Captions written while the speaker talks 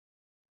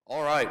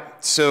All right,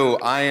 so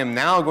I am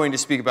now going to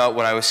speak about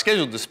what I was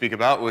scheduled to speak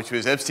about, which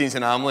was Ebstein's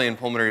anomaly and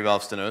pulmonary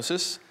valve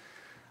stenosis.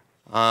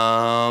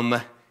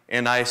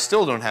 And I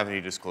still don't have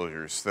any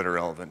disclosures that are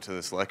relevant to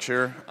this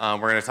lecture. We're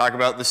going to talk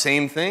about the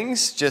same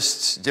things,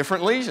 just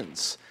different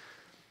lesions.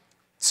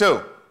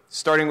 So,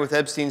 starting with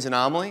Ebstein's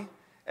anomaly.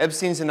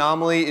 Ebstein's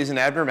anomaly is an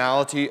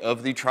abnormality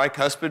of the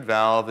tricuspid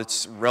valve.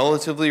 It's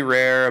relatively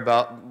rare,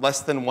 about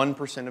less than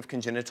 1% of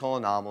congenital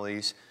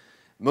anomalies.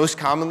 Most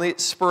commonly,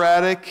 it's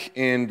sporadic,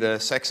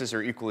 and sexes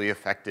are equally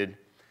affected.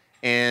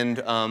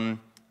 And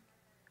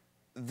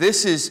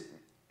this is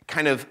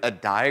kind of a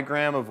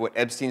diagram of what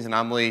Ebstein's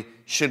anomaly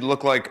should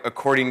look like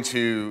according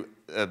to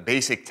a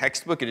basic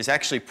textbook. It is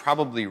actually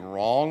probably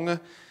wrong.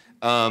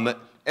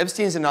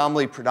 Ebstein's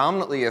anomaly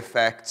predominantly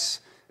affects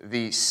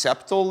the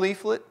septal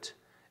leaflet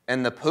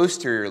and the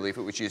posterior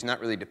leaflet, which is not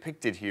really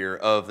depicted here,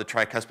 of the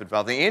tricuspid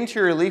valve. The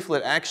anterior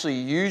leaflet actually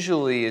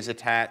usually is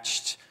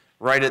attached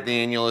right at the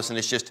annulus, and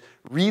it's just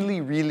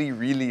really, really,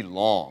 really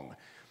long.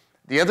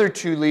 The other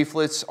two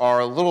leaflets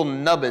are little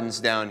nubbins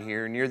down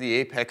here near the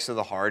apex of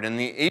the heart, and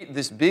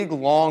this big,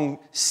 long,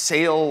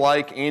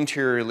 sail-like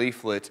anterior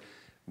leaflet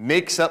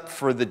makes up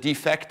for the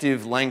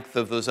defective length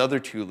of those other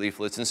two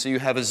leaflets, and so you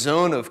have a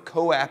zone of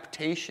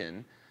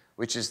coaptation,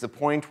 which is the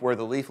point where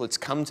the leaflets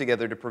come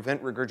together to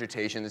prevent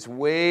regurgitation. It's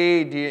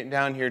way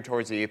down here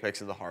towards the apex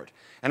of the heart.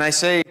 And I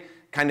say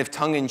kind of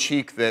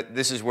tongue-in-cheek that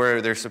this is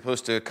where they're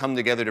supposed to come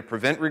together to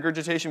prevent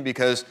regurgitation,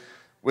 because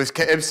with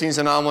Ebstein's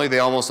anomaly, they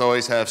almost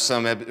always have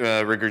some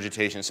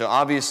regurgitation. So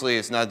obviously,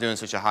 it's not doing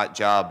such a hot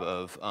job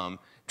of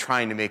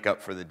trying to make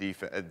up for the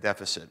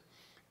deficit.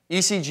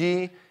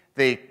 ECG,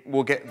 they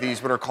will get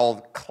these what are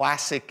called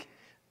classic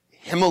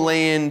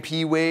Himalayan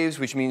P waves,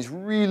 which means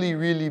really,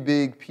 really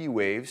big P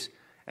waves.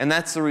 And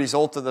that's the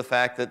result of the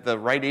fact that the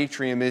right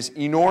atrium is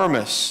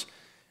enormous.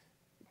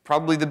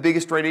 Probably the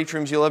biggest right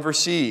atriums you'll ever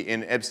see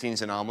in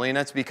Ebstein's anomaly. And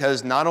that's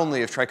because not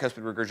only of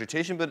tricuspid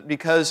regurgitation, but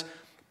because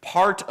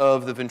part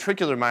of the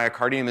ventricular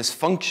myocardium is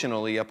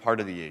functionally a part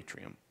of the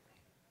atrium.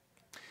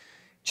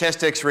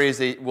 Chest x-rays,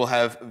 they will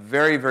have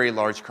very, very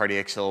large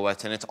cardiac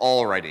silhouettes, and it's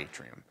all right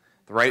atrium.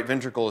 The right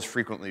ventricle is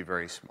frequently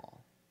very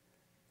small.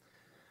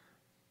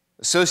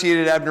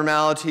 Associated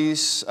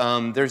abnormalities,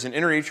 there's an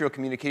interatrial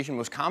communication,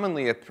 most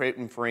commonly a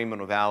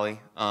foraminal valley.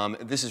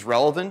 This is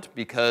relevant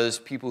because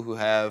people who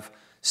have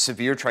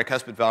severe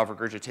tricuspid valve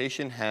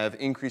regurgitation have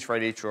increased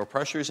right atrial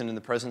pressures, and in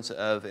the presence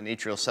of an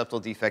atrial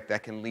septal defect,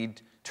 that can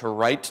lead to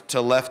right to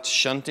left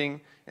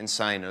shunting and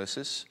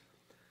cyanosis.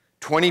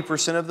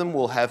 20% of them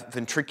will have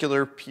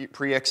ventricular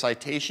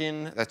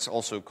pre-excitation. That's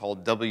also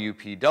called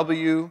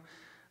WPW.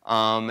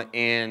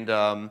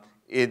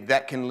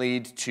 That can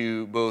lead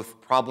to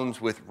both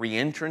problems with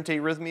reentrant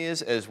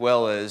arrhythmias as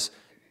well as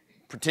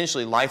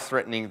potentially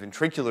life-threatening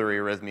ventricular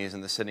arrhythmias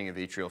in the setting of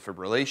atrial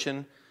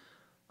fibrillation.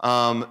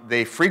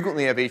 They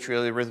frequently have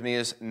atrial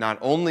arrhythmias not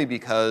only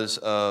because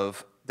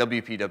of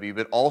WPW,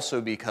 but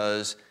also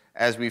because,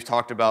 as we've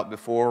talked about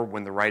before,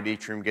 when the right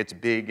atrium gets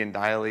big and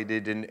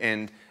dilated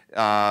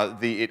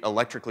it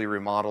electrically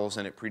remodels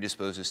and it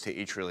predisposes to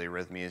atrial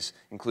arrhythmias,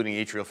 including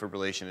atrial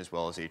fibrillation as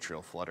well as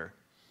atrial flutter.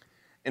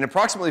 In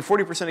approximately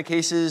 40% of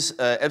cases,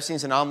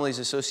 Ebstein's anomaly is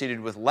associated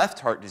with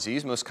left heart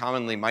disease, most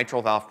commonly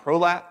mitral valve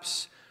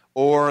prolapse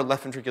or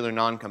left ventricular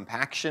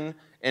non-compaction.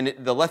 And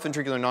the left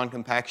ventricular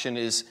non-compaction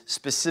is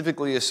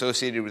specifically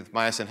associated with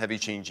myosin heavy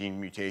chain gene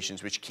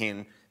mutations, which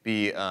can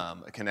be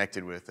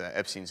connected with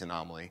Ebstein's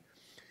anomaly.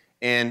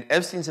 And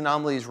Ebstein's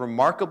anomaly is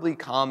remarkably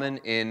common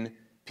in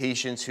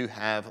patients who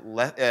have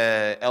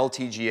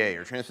LTGA,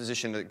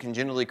 or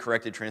congenitally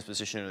corrected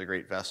transposition of the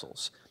great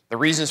vessels. The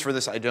reasons for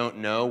this I don't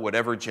know.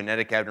 Whatever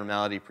genetic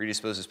abnormality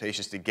predisposes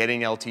patients to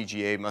getting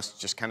LTGA must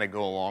just kind of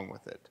go along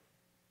with it.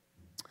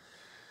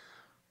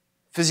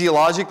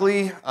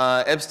 Physiologically,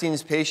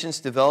 Ebstein's patients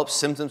develop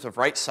symptoms of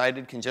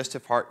right-sided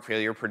congestive heart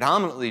failure,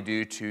 predominantly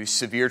due to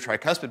severe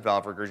tricuspid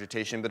valve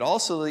regurgitation, but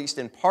also at least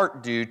in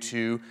part due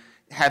to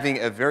having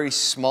a very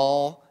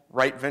small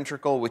right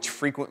ventricle, which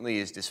frequently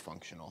is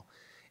dysfunctional.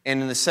 And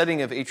in the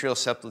setting of atrial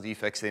septal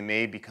defects, they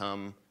may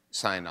become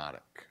cyanotic.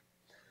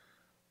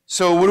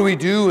 So what do we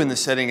do in the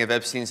setting of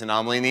Ebstein's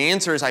anomaly? And the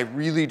answer is I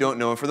really don't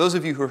know. And for those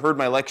of you who heard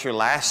my lecture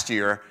last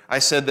year, I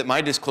said that my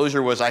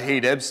disclosure was I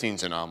hate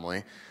Ebstein's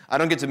anomaly. I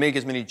don't get to make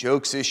as many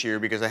jokes this year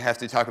because I have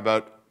to talk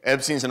about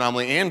Ebstein's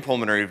anomaly and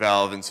pulmonary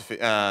valve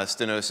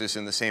stenosis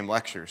in the same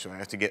lecture, so I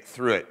have to get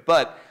through it.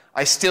 But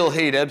I still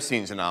hate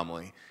Ebstein's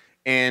anomaly.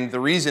 And the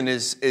reason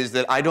is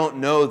that I don't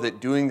know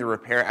that doing the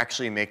repair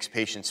actually makes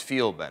patients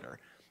feel better.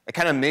 It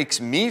kind of makes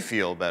me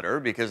feel better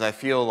because I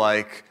feel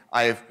like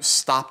I've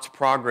stopped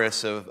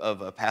progress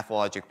of a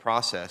pathologic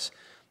process.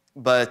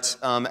 But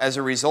as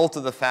a result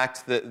of the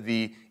fact that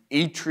the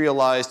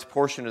atrialized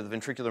portion of the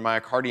ventricular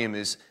myocardium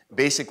is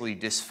basically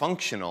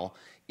dysfunctional,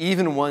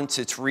 even once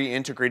it's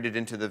reintegrated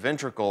into the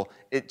ventricle,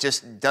 it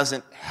just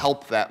doesn't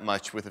help that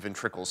much with the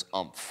ventricle's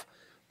umph.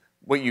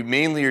 What you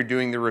mainly are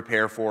doing the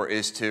repair for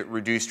is to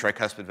reduce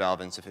tricuspid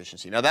valve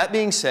insufficiency. Now that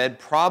being said,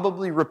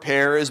 probably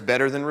repair is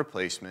better than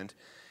replacement.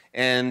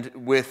 And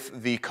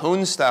with the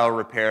cone-style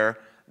repair,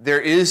 There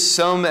is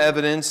some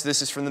evidence,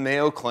 this is from the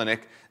Mayo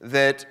Clinic,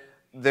 that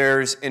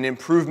there's an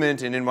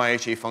improvement in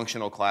NYHA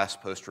functional class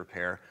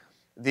post-repair.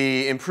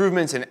 The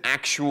improvements in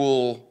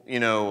actual,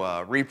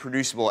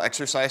 reproducible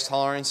exercise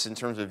tolerance in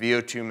terms of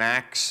VO2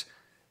 max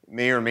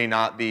may or may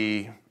not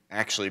be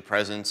actually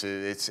present.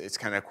 It's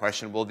kind of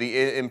questionable.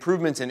 The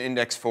improvements in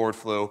index forward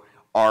flow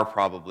are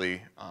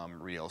probably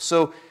real.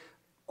 So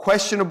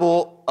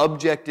questionable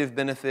objective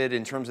benefit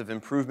in terms of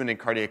improvement in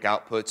cardiac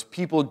outputs.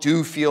 People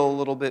do feel a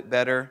little bit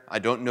better. I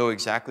don't know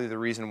exactly the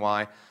reason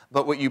why.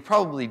 But what you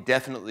probably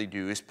definitely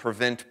do is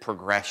prevent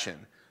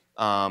progression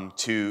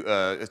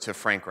to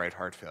frank right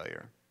heart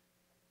failure.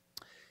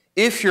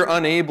 If you're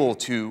unable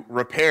to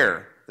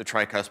repair the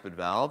tricuspid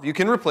valve, you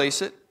can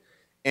replace it.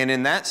 And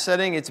in that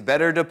setting, it's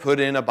better to put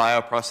in a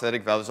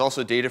bioprosthetic valve. There's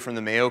also data from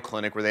the Mayo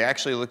Clinic where they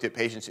actually looked at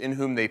patients in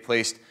whom they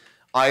placed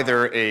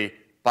either a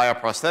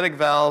bioprosthetic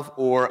valve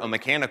or a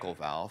mechanical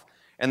valve.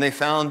 And they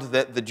found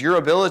that the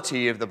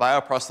durability of the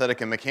bioprosthetic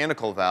and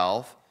mechanical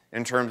valve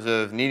in terms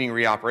of needing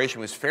reoperation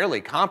was fairly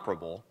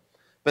comparable,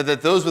 but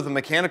that those with a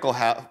mechanical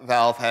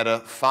valve had a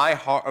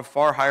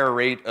far higher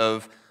rate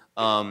of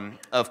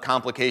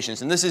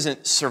complications. And this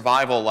isn't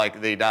survival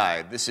like they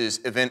died. This is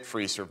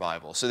event-free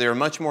survival. So they were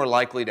much more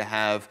likely to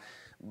have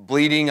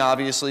bleeding,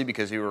 obviously,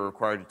 because they were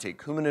required to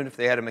take Coumadin if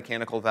they had a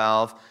mechanical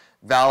valve,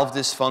 valve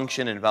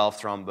dysfunction, and valve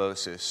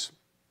thrombosis.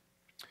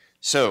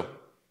 So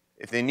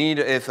if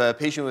a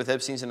patient with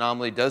Ebstein's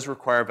anomaly does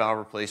require valve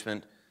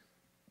replacement,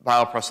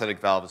 bioprosthetic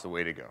valve is the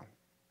way to go.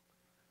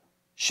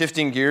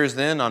 Shifting gears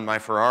then on my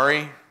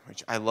Ferrari,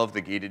 which I love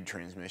the gated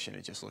transmission.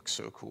 It just looks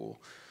so cool.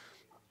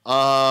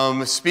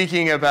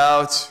 Speaking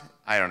about,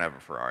 I don't have a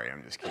Ferrari,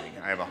 I'm just kidding.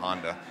 I have a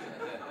Honda.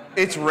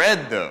 It's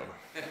red though.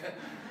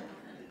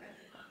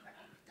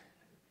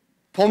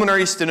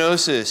 Pulmonary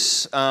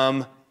stenosis,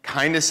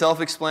 kind of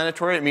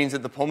self-explanatory. It means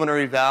that the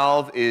pulmonary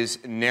valve is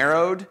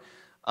narrowed.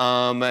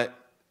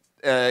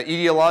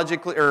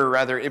 Etiologically, or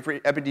rather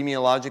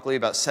epidemiologically,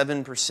 about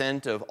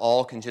 7% of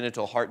all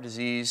congenital heart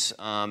disease.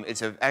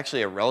 It's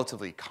actually a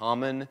relatively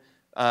common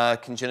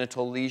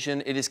congenital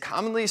lesion. It is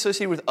commonly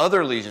associated with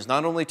other lesions,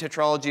 not only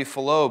tetralogy of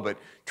Fallot, but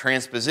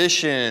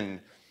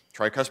transposition,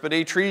 tricuspid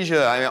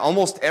atresia. I mean,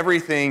 almost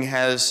everything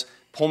has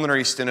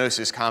pulmonary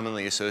stenosis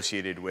commonly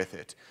associated with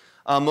it.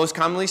 Most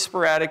commonly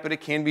sporadic, but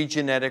it can be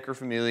genetic or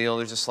familial.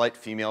 There's a slight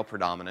female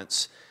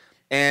predominance.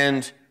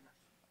 And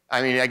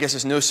I mean, I guess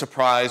it's no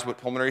surprise what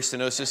pulmonary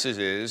stenosis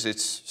is.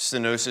 It's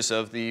stenosis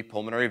of the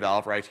pulmonary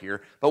valve right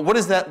here. But what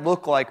does that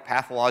look like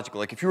pathologically?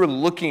 Like if you were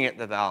looking at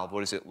the valve,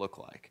 what does it look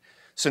like?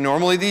 So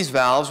normally these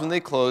valves, when they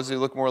close, they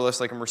look more or less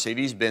like a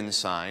Mercedes-Benz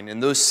sign.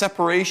 And those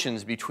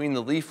separations between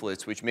the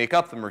leaflets, which make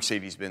up the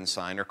Mercedes-Benz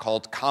sign, are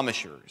called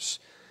commissures.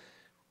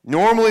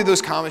 Normally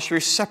those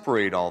commissures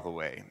separate all the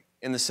way.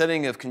 In the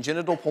setting of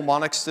congenital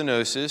pulmonic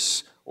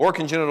stenosis, or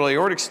congenital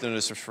aortic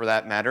stenosis for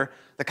that matter,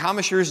 the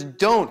commissures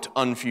don't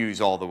unfuse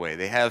all the way.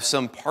 They have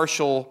some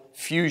partial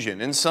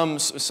fusion, and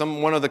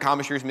one of the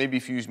commissures may be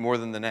fused more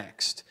than the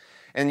next.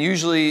 And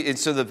usually,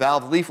 so the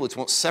valve leaflets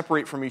won't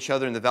separate from each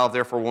other, and the valve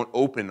therefore won't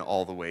open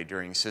all the way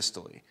during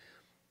systole.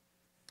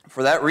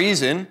 For that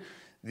reason,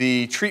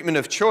 the treatment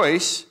of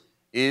choice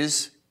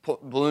is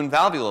balloon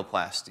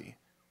valvuloplasty,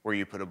 where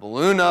you put a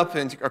balloon up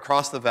and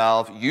across the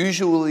valve.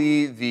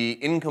 Usually the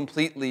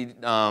incompletely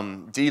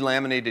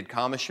delaminated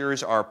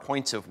commissures are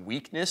points of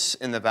weakness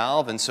in the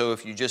valve, and so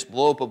if you just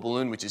blow up a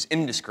balloon which is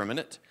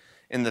indiscriminate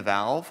in the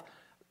valve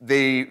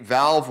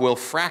will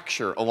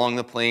fracture along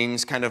the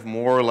planes kind of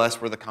more or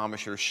less where the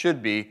commissure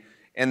should be,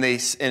 and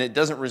it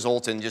doesn't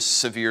result in just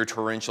severe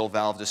torrential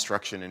valve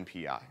destruction and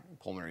PI,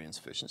 pulmonary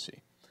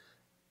insufficiency.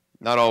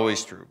 Not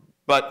always true,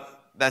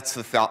 but that's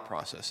the thought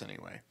process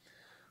anyway.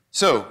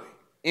 So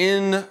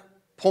in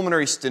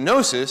pulmonary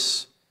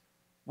stenosis,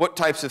 what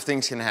types of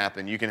things can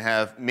happen? You can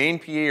have main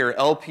PA or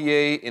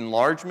LPA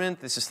enlargement.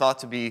 This is thought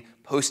to be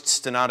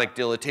post-stenotic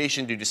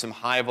dilatation due to some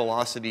high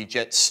velocity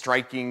jet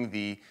striking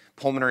the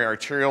pulmonary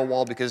arterial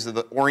wall because of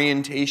the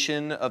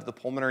orientation of the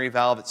pulmonary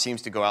valve. It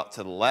seems to go out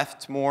to the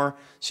left more,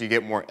 so you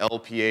get more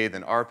LPA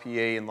than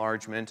RPA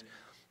enlargement.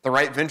 The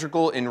right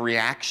ventricle, in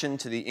reaction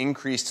to the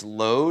increased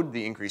load,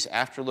 the increased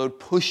afterload,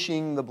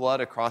 pushing the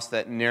blood across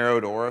that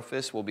narrowed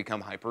orifice, will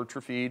become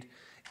hypertrophied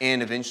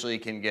and eventually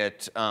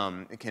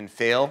can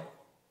fail.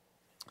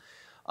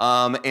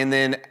 And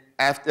then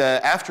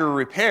after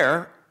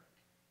repair,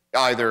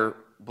 either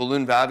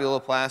balloon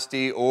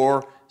valvuloplasty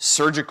or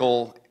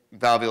surgical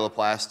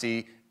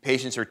valvuloplasty,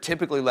 patients are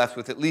typically left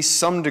with at least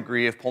some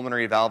degree of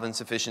pulmonary valve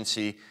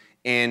insufficiency,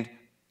 and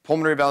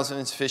pulmonary valve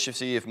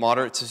insufficiency, if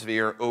moderate to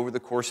severe, over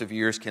the course of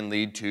years can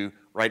lead to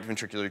right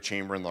ventricular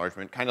chamber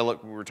enlargement, kind of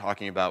like we were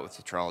talking about with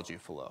tetralogy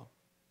of Fallot.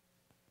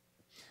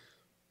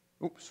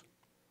 Oops.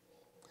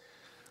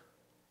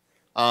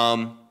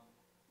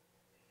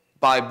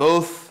 By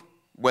both,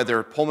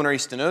 whether pulmonary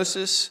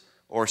stenosis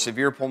or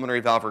severe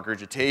pulmonary valve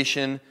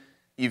regurgitation,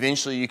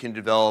 eventually you can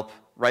develop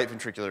right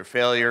ventricular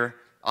failure.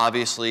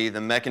 Obviously,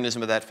 the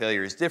mechanism of that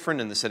failure is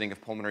different. In the setting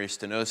of pulmonary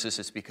stenosis,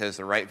 it's because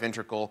the right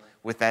ventricle,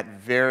 with that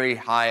very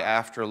high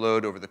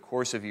afterload over the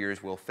course of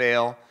years, will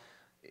fail.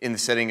 in the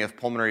setting of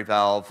pulmonary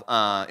valve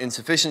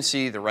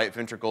insufficiency, the right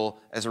ventricle,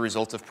 as a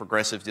result of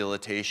progressive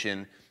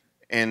dilatation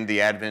and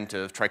the advent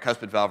of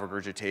tricuspid valve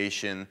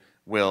regurgitation,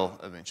 will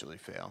eventually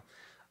fail.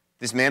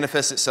 This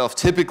manifests itself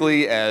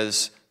typically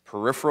as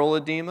peripheral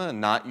edema,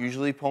 not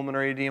usually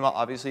pulmonary edema.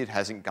 Obviously, it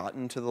hasn't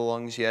gotten to the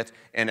lungs yet,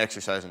 and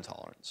exercise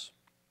intolerance.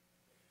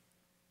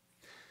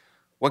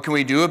 What can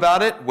we do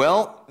about it?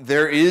 Well,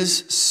 there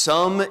is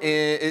some,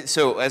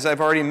 so as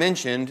I've already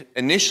mentioned,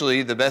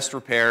 initially the best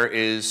repair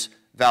is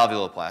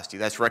valvuloplasty.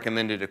 That's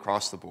recommended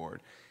across the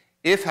board.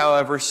 If,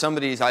 however,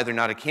 somebody is either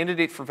not a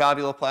candidate for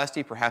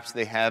valvuloplasty, perhaps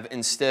they have,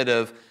 instead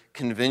of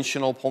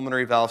conventional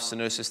pulmonary valve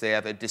stenosis, they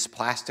have a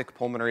dysplastic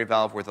pulmonary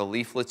valve where the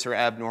leaflets are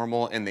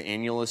abnormal and the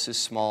annulus is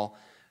small,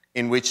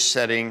 in which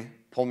setting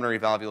pulmonary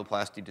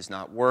valvuloplasty does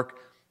not work,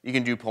 you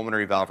can do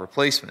pulmonary valve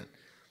replacement.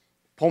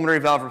 Pulmonary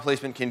valve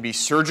replacement can be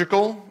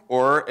surgical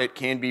or it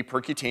can be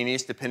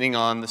percutaneous depending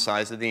on the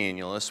size of the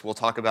annulus. We'll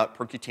talk about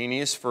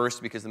percutaneous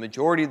first because the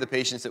majority of the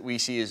patients that we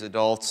see as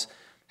adults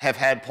have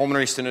had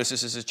pulmonary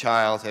stenosis as a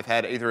child, have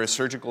had either a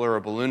surgical or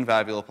a balloon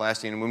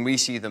valvuloplasty, and when we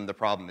see them, the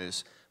problem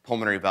is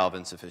pulmonary valve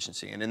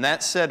insufficiency. And in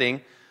that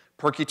setting,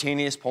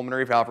 percutaneous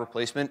pulmonary valve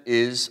replacement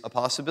is a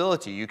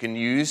possibility. You can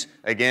use,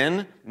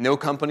 again, no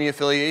company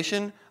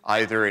affiliation,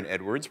 either an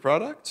Edwards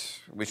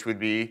product, which would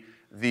be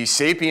the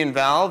sapien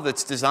valve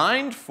that's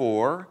designed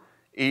for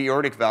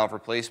aortic valve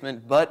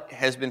replacement, but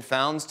has been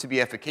found to be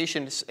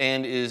efficacious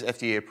and is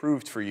FDA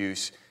approved for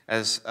use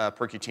as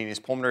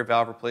percutaneous pulmonary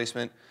valve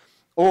replacement,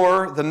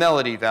 or the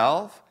Melody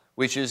valve,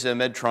 which is a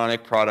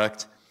Medtronic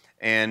product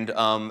and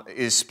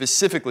is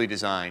specifically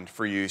designed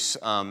for use.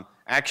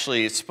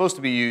 Actually, it's supposed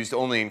to be used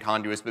only in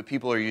conduits, but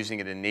people are using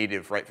it in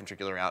native right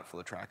ventricular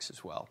outflow tracts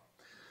as well.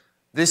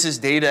 This is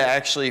data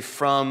actually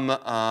from,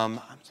 I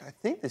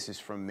think this is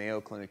from Mayo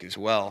Clinic as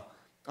well,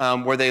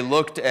 where they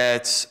looked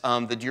at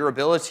the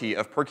durability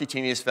of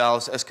percutaneous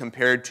valves as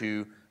compared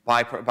to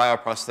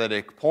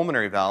bioprosthetic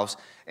pulmonary valves.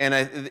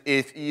 And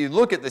if you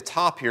look at the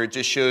top here, it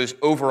just shows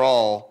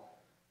overall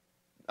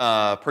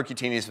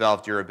percutaneous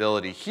valve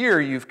durability. Here,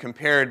 you've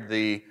compared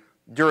the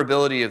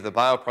durability of the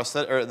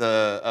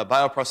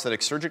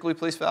bioprosthetic surgically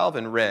placed valve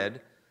in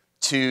red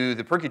to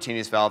the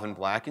percutaneous valve in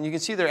black, and you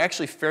can see they're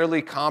actually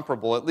fairly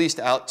comparable, at least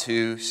out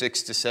to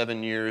 6 to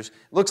 7 years. It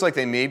looks like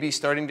they may be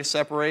starting to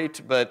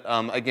separate, but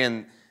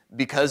again,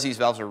 because these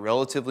valves are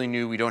relatively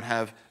new, we don't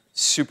have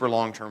super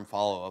long-term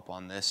follow-up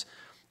on this.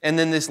 And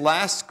then this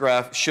last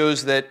graph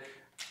shows that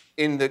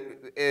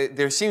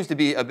there seems to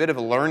be a bit of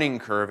a learning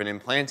curve in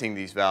implanting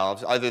these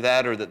valves, either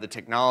that or that the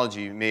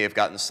technology may have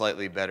gotten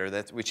slightly better,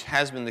 which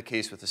has been the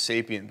case with the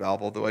sapien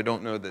valve, although I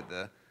don't know that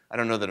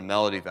a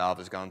Melody valve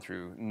has gone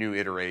through new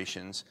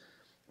iterations.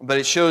 But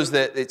it shows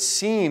that it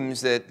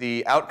seems that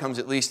the outcomes,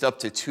 at least up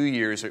to 2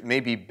 years, may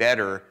be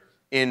better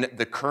in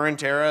the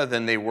current era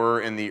than they were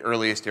in the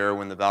earliest era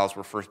when the valves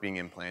were first being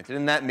implanted.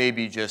 And that may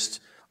be just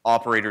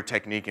operator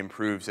technique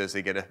improves as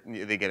they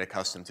get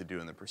accustomed to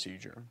doing the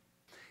procedure.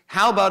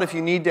 How about if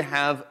you need to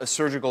have a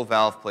surgical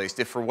valve placed,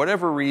 if for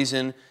whatever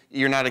reason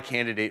you're not a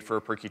candidate for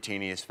a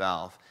percutaneous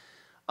valve?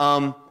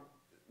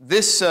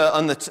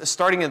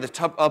 Starting at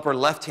the upper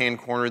left-hand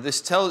corner,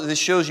 this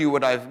shows you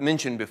what I've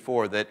mentioned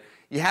before, that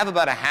you have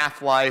about a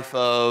half-life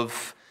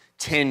of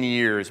 10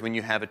 years when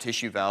you have a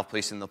tissue valve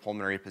placed in the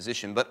pulmonary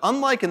position. But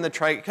unlike in the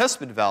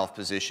tricuspid valve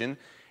position,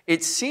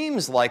 it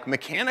seems like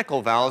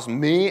mechanical valves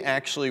may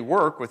actually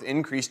work with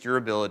increased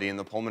durability in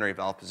the pulmonary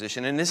valve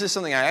position. And this is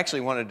something I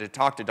actually wanted to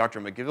talk to Dr.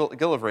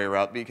 MacGillivray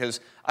about because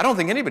I don't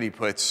think anybody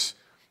puts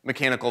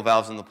mechanical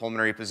valves in the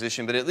pulmonary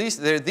position, but at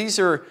least these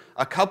are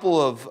a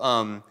couple of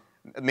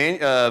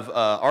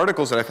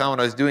articles that I found when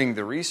I was doing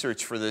the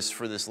research for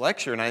this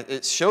lecture, and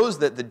it shows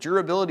that the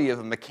durability of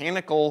a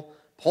mechanical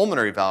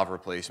pulmonary valve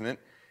replacement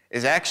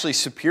is actually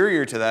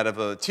superior to that of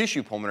a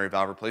tissue pulmonary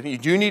valve replacement. You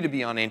do need to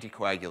be on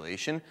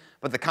anticoagulation,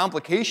 but the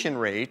complication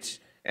rate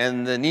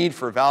and the need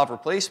for valve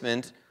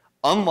replacement,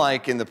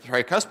 unlike in the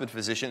tricuspid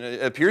position,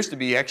 appears to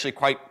be actually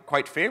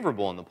quite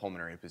favorable in the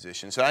pulmonary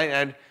position. So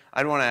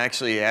I'd want to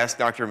actually ask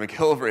Dr.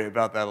 MacGillivray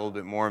about that a little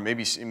bit more.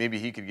 Maybe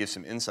he could give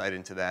some insight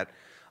into that.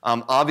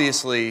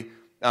 Obviously,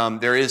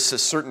 there is a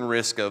certain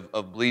risk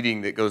of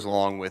bleeding that goes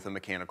along with a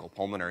mechanical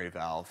pulmonary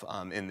valve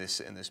in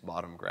this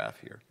bottom graph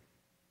here.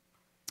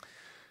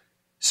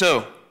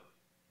 So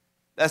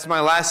that's my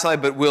last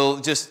slide, but we'll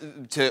just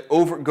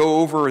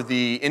go over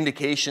the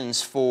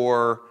indications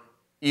for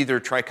either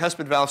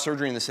tricuspid valve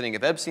surgery in the setting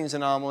of Ebstein's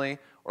anomaly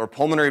or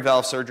pulmonary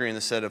valve surgery in the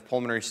setting of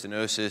pulmonary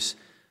stenosis.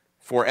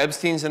 For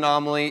Ebstein's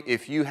anomaly,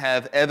 if you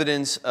have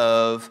evidence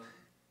of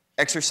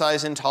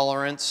exercise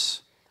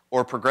intolerance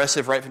or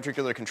progressive right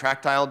ventricular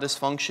contractile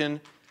dysfunction,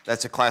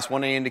 that's a class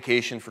 1A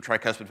indication for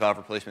tricuspid valve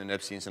replacement in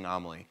Ebstein's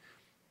anomaly.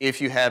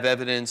 If you have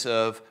evidence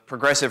of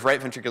progressive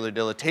right ventricular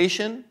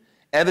dilatation,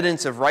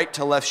 evidence of right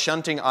to left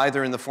shunting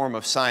either in the form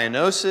of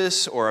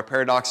cyanosis or a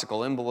paradoxical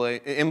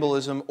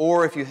embolism,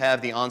 or if you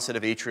have the onset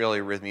of atrial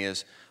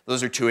arrhythmias,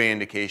 those are 2A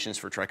indications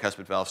for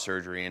tricuspid valve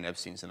surgery in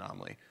Ebstein's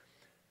anomaly.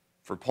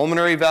 For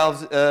pulmonary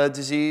valve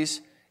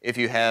disease, if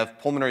you have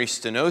pulmonary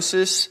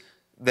stenosis,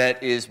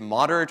 that is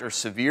moderate or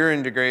severe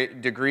in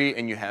degree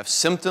and you have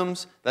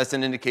symptoms, that's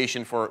an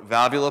indication for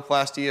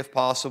valvuloplasty if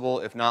possible.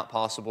 If not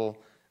possible,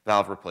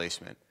 valve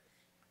replacement.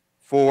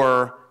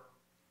 For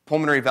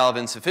pulmonary valve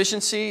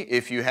insufficiency,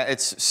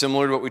 it's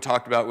similar to what we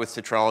talked about with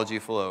tetralogy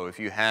flow. If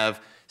you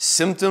have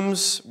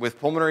symptoms with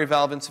pulmonary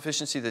valve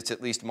insufficiency that's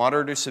at least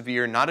moderate or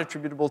severe, not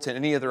attributable to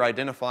any other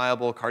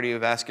identifiable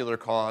cardiovascular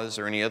cause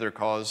or any other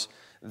cause,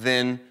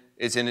 then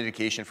it's an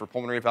indication for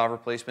pulmonary valve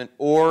replacement,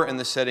 or in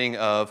the setting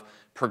of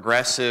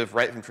progressive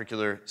right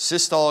ventricular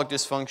systolic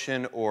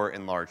dysfunction or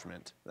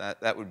enlargement.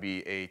 That would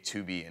be a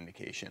 2B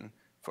indication,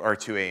 or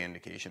 2A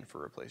indication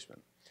for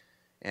replacement.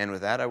 And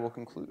with that, I will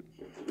conclude.